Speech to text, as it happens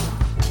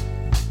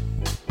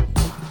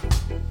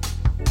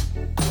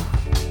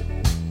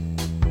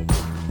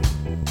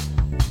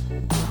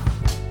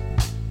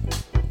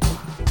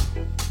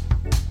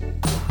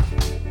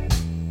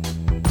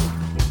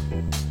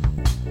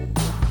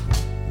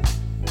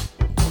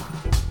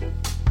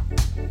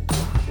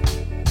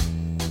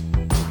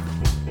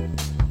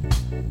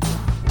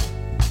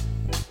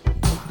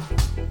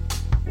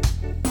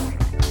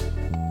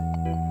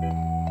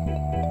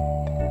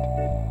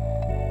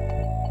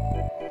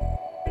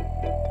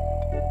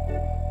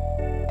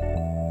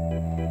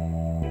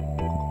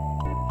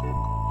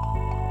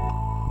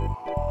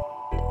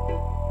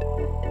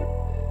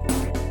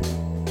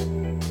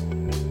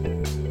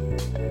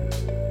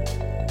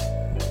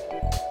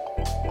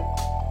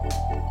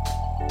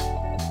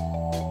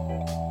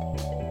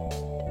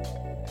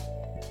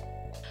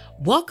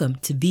Welcome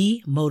to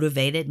Be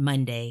Motivated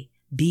Monday,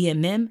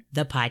 BMM,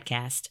 the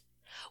podcast.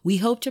 We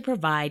hope to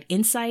provide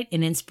insight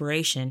and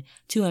inspiration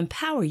to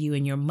empower you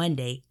in your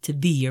Monday to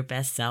be your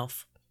best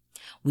self.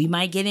 We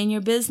might get in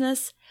your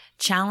business,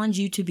 challenge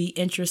you to be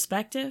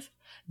introspective,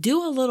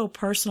 do a little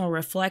personal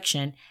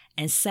reflection,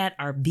 and set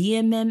our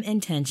BMM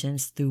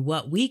intentions through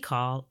what we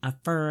call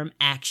affirm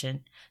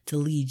action to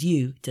lead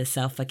you to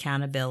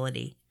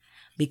self-accountability.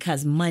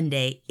 Because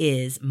Monday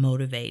is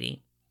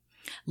motivating.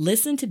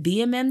 Listen to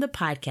BMM the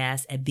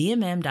podcast at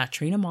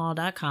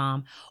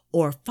bmm.trinamall.com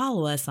or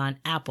follow us on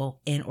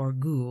Apple and or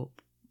Google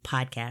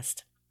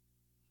Podcast.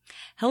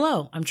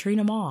 Hello, I'm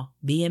Trina Mall,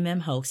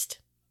 BMM host.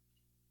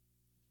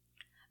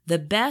 The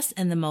best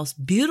and the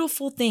most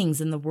beautiful things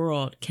in the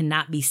world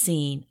cannot be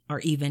seen or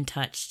even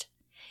touched.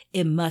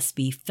 It must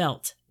be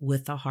felt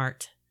with the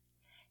heart.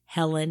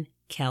 Helen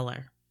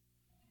Keller.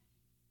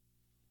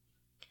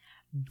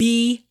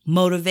 Be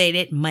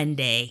Motivated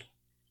Monday.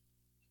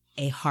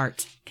 A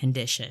heart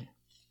condition.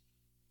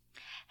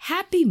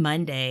 Happy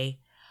Monday.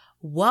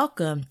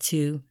 Welcome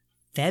to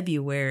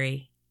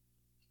February.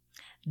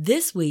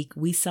 This week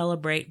we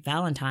celebrate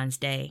Valentine's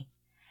Day,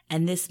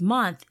 and this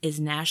month is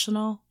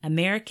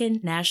American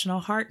National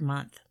Heart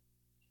Month.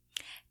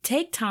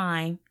 Take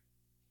time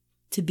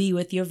to be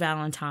with your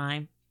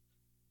Valentine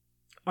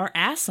or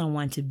ask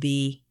someone to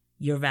be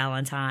your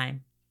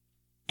Valentine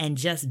and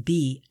just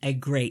be a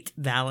great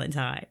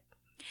Valentine.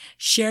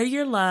 Share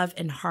your love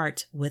and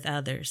heart with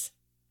others.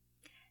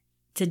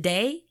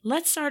 Today,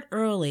 let's start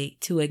early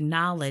to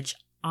acknowledge,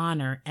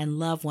 honor, and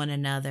love one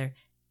another.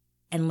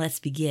 And let's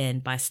begin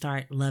by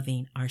start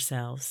loving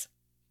ourselves.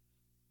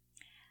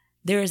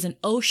 There is an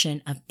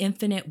ocean of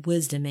infinite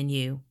wisdom in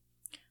you.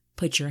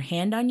 Put your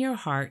hand on your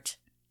heart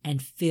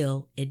and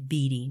feel it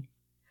beating.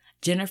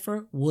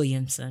 Jennifer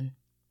Williamson.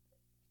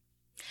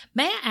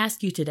 May I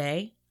ask you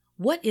today,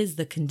 what is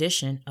the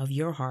condition of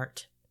your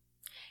heart?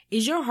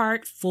 Is your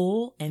heart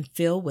full and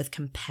filled with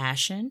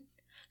compassion,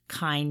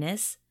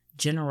 kindness,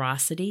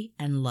 generosity,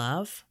 and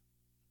love?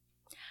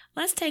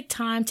 Let's take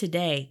time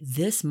today,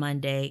 this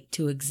Monday,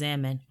 to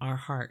examine our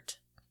heart.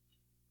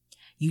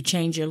 You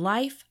change your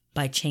life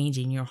by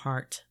changing your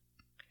heart.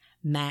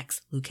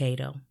 Max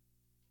Lucado.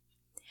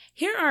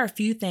 Here are a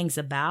few things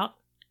about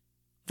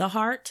the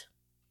heart,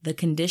 the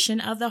condition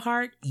of the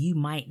heart you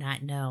might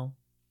not know.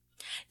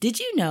 Did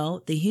you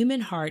know the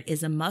human heart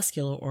is a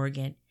muscular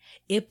organ?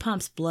 It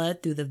pumps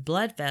blood through the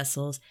blood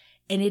vessels,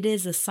 and it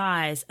is the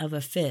size of a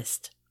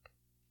fist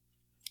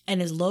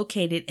and is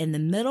located in the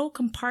middle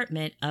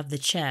compartment of the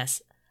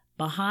chest,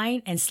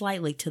 behind and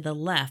slightly to the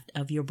left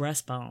of your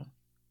breastbone.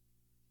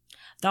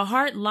 The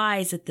heart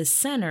lies at the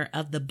center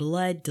of the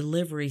blood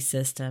delivery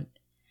system.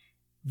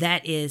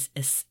 That is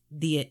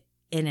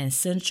an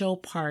essential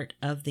part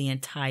of the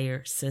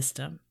entire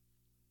system.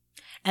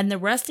 And the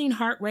resting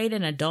heart rate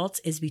in adults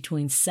is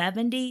between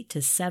 70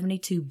 to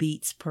 72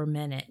 beats per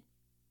minute.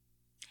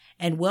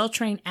 And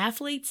well-trained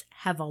athletes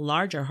have a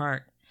larger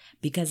heart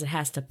because it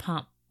has to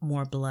pump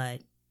more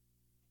blood.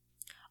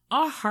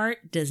 Our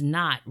heart does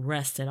not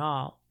rest at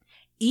all.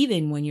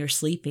 Even when you're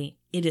sleeping,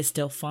 it is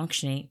still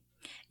functioning.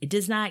 It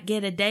does not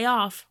get a day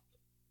off.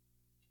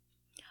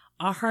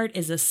 Our heart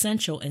is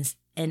essential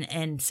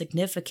and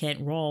significant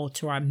role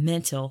to our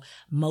mental,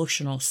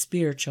 emotional,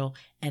 spiritual,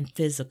 and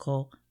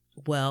physical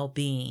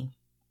well-being.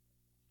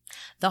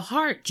 The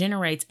heart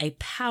generates a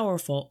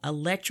powerful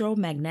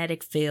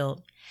electromagnetic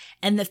field,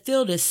 and the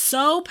field is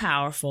so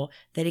powerful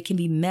that it can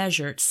be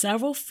measured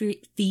several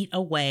feet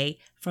away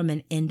from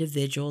an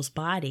individual's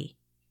body.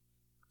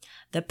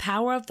 The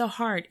power of the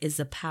heart is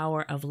the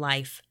power of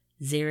life.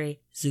 Zeri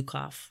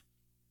Zukov.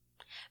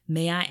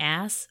 May I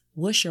ask,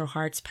 what's your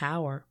heart's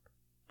power?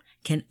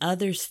 Can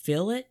others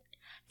feel it?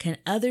 Can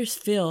others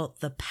feel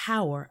the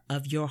power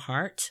of your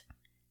heart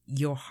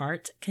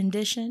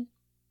condition?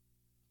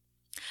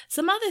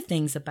 Some other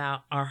things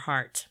about our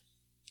heart.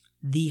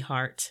 The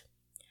heart.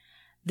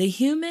 The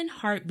human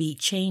heartbeat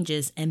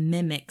changes and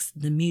mimics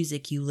the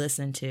music you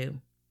listen to.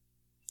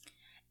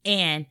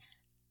 And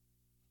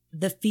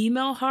the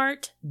female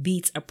heart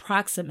beats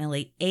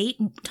approximately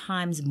 8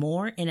 times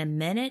more in a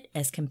minute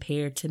as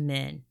compared to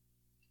men.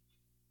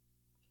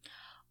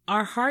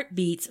 Our heart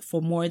beats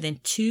for more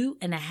than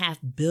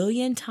 2.5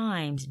 billion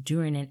times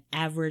during an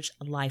average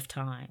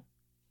lifetime.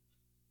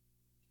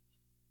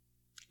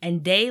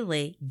 And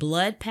daily,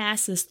 blood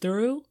passes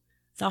through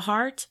the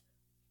heart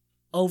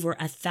over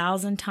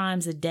 1,000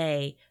 times a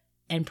day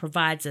and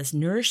provides us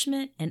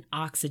nourishment and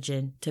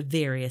oxygen to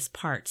various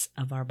parts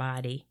of our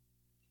body.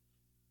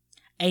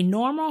 A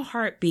normal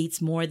heart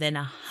beats more than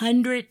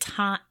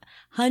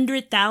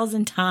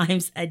 100,000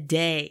 times a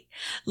day.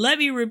 Let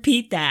me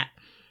repeat that.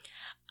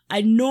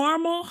 A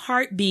normal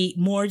heartbeat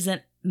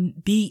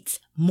beats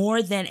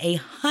more than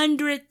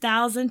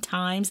 100,000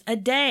 times a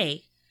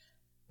day.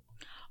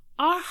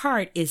 Our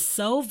heart is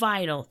so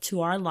vital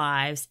to our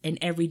lives and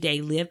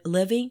everyday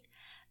living.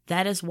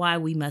 That is why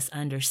we must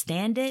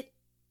understand it,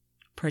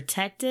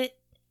 protect it,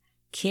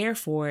 care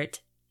for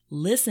it,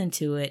 listen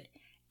to it,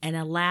 and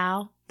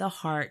allow the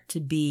heart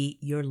to be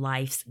your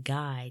life's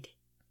guide.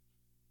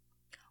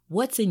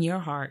 What's in your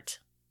heart?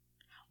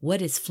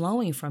 What is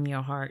flowing from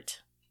your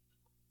heart?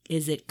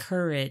 Is it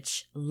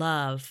courage,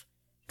 love,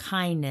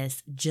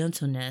 kindness,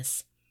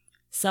 gentleness,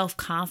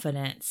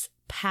 self-confidence,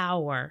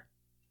 power,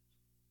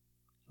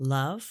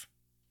 love?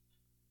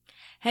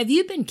 Have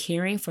you been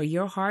caring for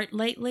your heart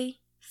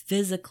lately?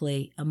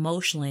 Physically,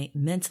 emotionally,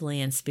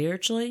 mentally, and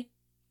spiritually?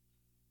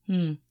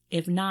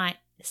 If not,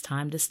 it's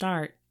time to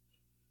start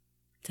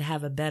to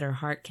have a better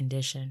heart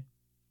condition.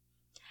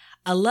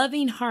 A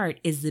loving heart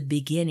is the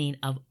beginning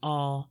of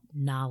all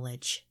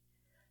knowledge.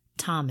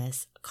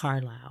 Thomas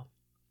Carlyle.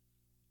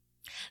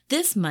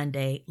 This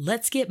Monday,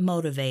 let's get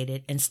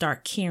motivated and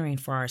start caring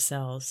for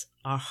ourselves,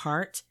 our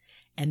heart,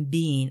 and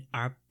being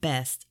our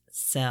best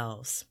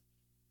selves.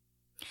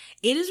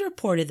 It is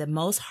reported that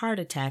most heart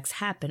attacks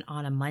happen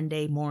on a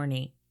Monday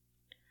morning.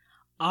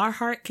 Our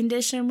heart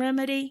condition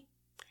remedy?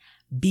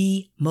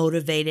 Be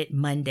motivated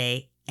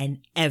Monday and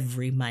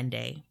every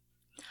Monday.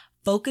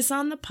 Focus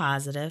on the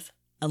positive,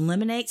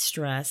 eliminate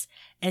stress,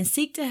 and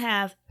seek to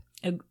have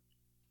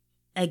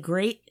a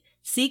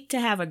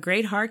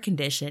great heart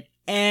condition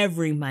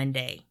every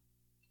Monday.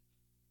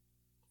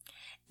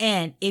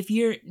 And if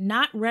you're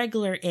not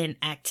regular in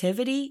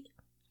activity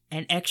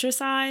and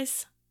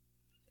exercise,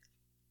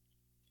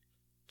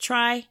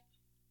 try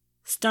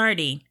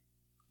starting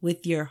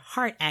with your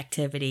heart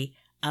activity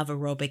of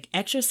aerobic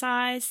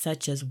exercise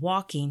such as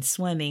walking,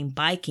 swimming,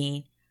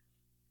 biking.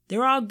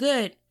 They're all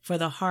good for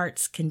the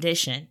heart's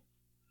condition,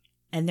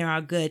 and they're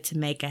all good to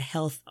make a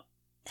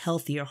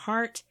healthier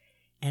heart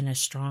and a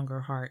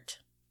stronger heart.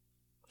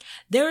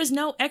 There is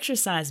no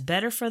exercise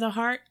better for the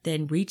heart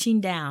than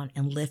reaching down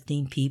and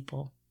lifting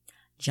people.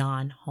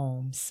 John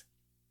Holmes.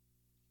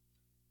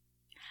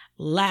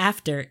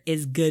 Laughter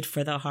is good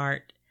for the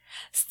heart.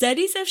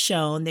 Studies have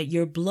shown that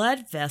your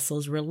blood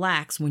vessels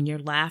relax when you're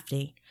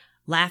laughing,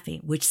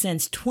 which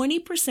sends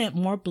 20%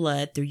 more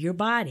blood through your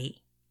body.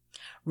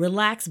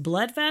 Relaxed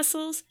blood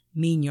vessels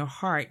mean your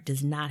heart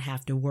does not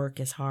have to work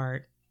as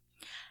hard.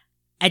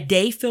 A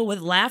day filled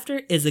with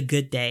laughter is a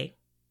good day.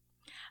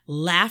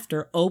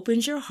 Laughter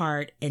opens your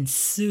heart and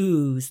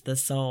soothes the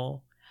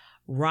soul.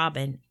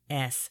 Robin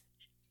S.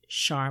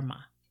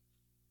 Sharma.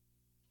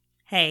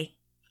 Hey,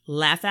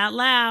 laugh out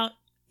loud.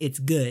 It's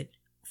good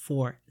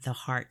for the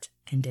heart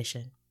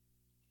condition.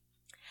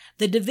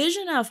 The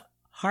Division of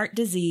Heart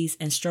Disease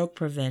and Stroke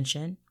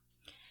Prevention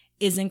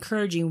is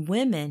encouraging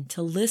women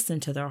to listen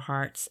to their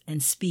hearts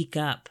and speak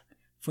up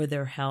for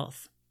their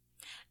health,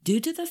 due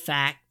to the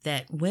fact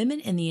that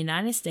women in the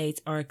United States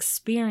are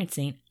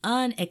experiencing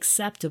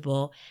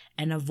unacceptable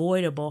and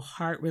avoidable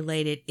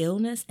heart-related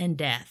illness and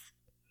death.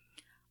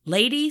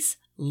 Ladies,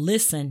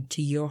 listen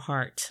to your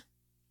heart.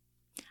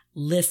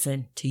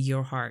 Listen to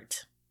your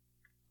heart.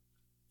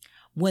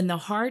 When the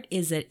heart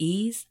is at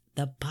ease,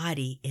 the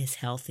body is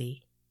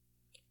healthy.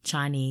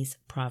 Chinese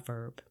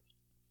proverb.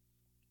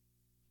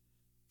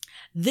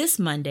 This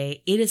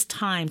Monday, it is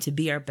time to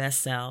be our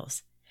best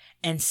selves,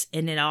 and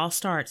it all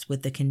starts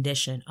with the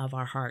condition of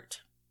our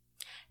heart.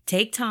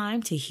 Take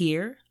time to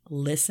hear,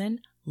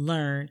 listen,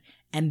 learn,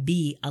 and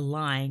be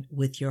aligned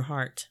with your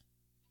heart.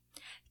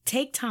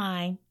 Take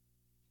time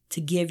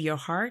to give your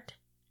heart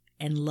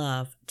and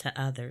love to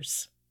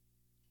others.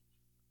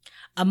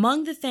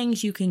 Among the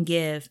things you can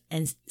give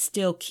and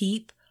still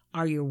keep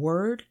are your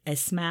word, a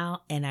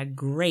smile, and a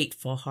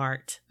grateful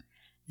heart.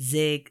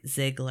 Zig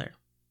Ziglar.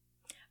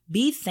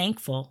 Be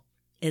thankful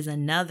is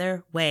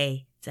another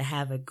way to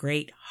have a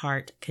great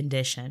heart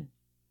condition.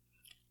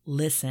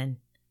 Listen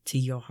to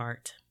your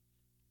heart.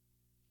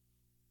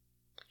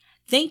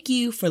 Thank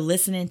you for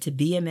listening to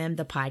BMM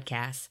the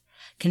podcast.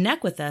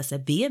 Connect with us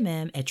at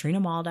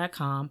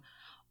bmm@trinamall.com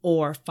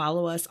or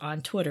follow us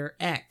on Twitter,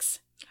 X.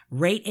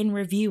 Rate and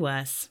review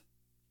us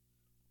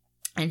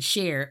and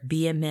share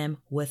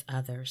BMM with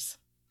others.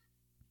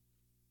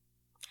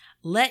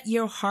 Let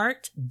your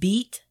heart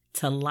beat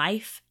to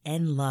life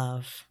and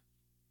love,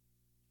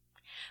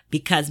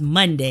 because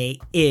Monday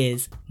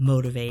is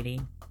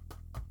motivating.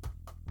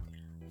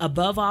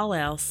 Above all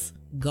else,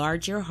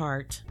 guard your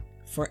heart,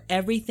 for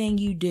everything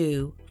you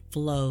do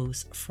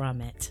flows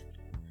from it.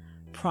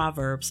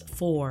 Proverbs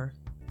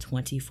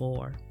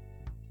 4:24.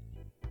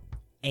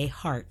 A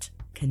heart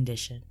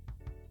condition.